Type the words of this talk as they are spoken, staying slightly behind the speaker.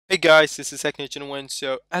Hey guys, this is Second.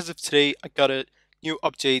 So as of today, I got a new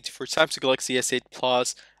update for Samsung Galaxy S8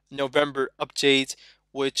 Plus November update,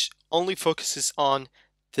 which only focuses on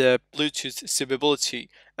the Bluetooth stability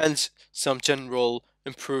and some general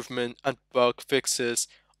improvement and bug fixes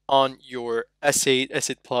on your S8,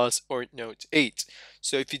 S8 Plus, or Note 8.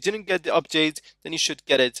 So if you didn't get the update, then you should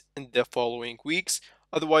get it in the following weeks.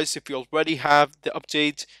 Otherwise, if you already have the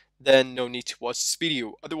update, then no need to watch this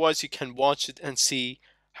video. Otherwise, you can watch it and see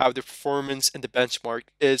how the performance and the benchmark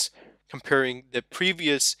is comparing the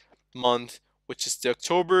previous month, which is the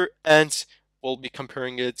October, and we'll be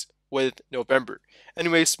comparing it with November.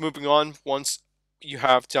 Anyways, moving on, once you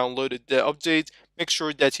have downloaded the update, make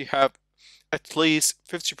sure that you have at least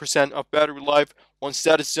 50% of battery life. Once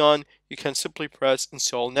that is done, you can simply press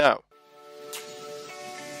install now.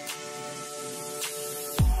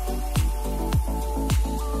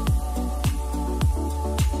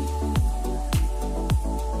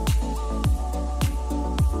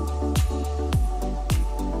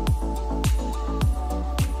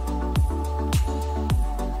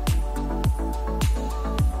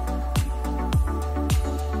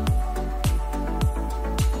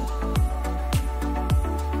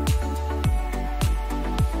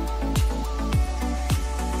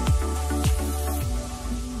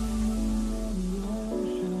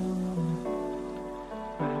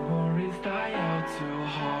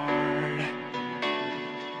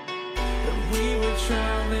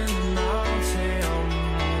 Traveling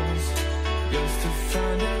mountains just to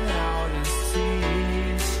find the loudest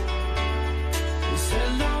seas. We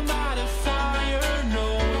set down by the fire,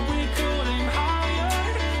 knowing we couldn't higher,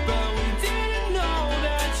 but we didn't know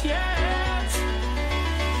that yet.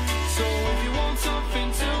 So if you want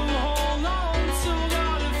something to hold on to,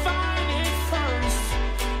 gotta find it first.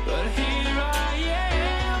 But here I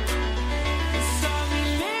am, 'cause I've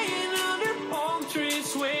been laying under palm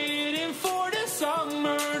trees waiting for the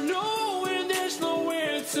summer, knowing there's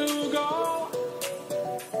nowhere to go.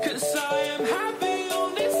 'Cause I am happy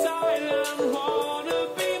on this island, wanna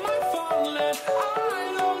be my farmland.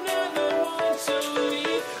 I don't ever want to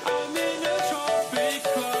leave, I'm in a tropic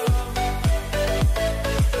club.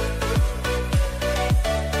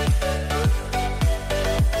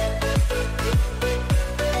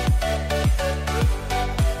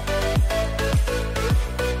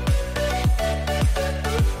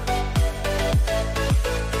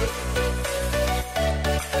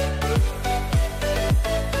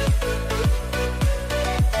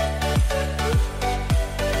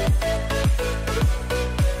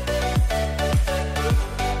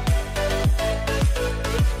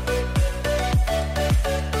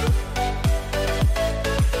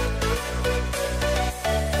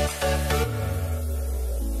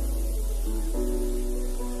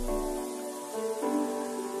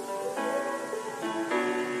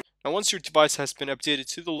 Now once your device has been updated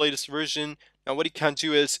to the latest version, now what you can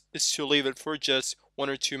do is to leave it for just 1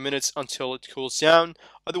 or 2 minutes until it cools down.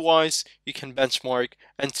 Otherwise, you can benchmark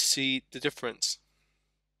and see the difference.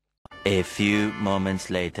 A few moments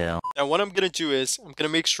later. Now what I'm going to do is I'm going to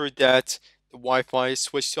make sure that the Wi-Fi is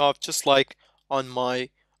switched off just like on my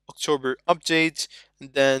October update,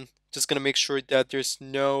 and then just going to make sure that there's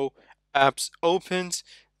no apps opened.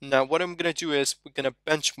 Now what I'm going to do is we're going to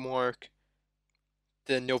benchmark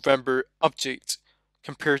the November update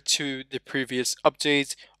compared to the previous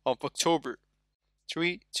update of October.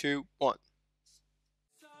 3, 2, 1.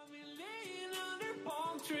 I've been laying under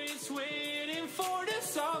palm trees waiting for the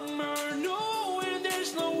summer, knowing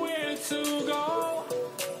there's nowhere to go.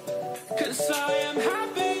 'Cause I am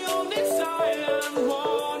happy on this island,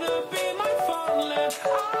 wanna be my farmland.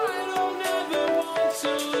 I don't ever want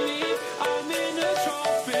to leave, I'm in a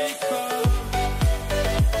tropic club.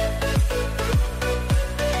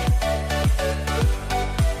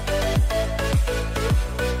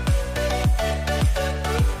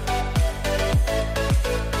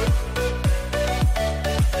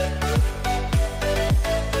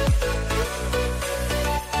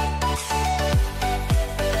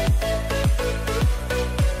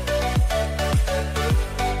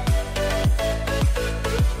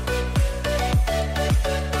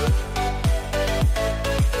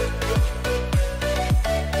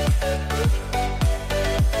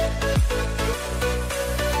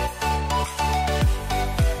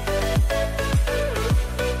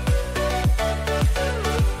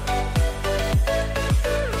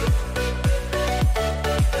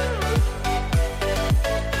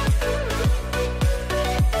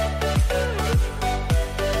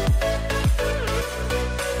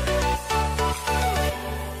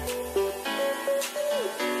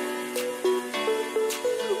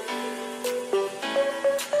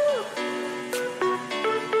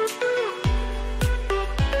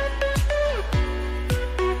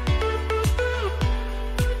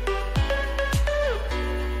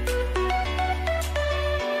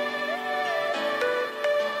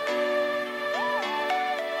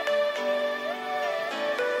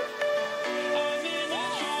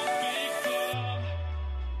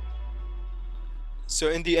 So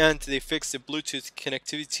in the end, they fixed the Bluetooth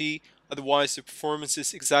connectivity. Otherwise, the performance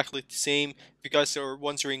is exactly the same. If you guys are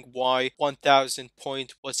wondering why 1000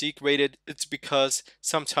 point was degraded, it's because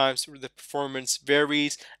sometimes the performance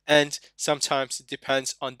varies and sometimes it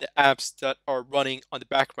depends on the apps that are running on the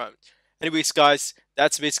background. Anyways, guys,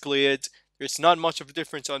 that's basically it. There's not much of a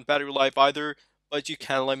difference on battery life either, but you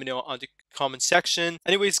can let me know on the comment section.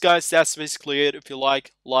 Anyways, guys, that's basically it. If you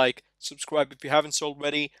like, subscribe if you haven't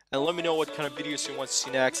already, and let me know what kind of videos you want to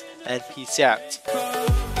see next, and peace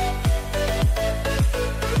out.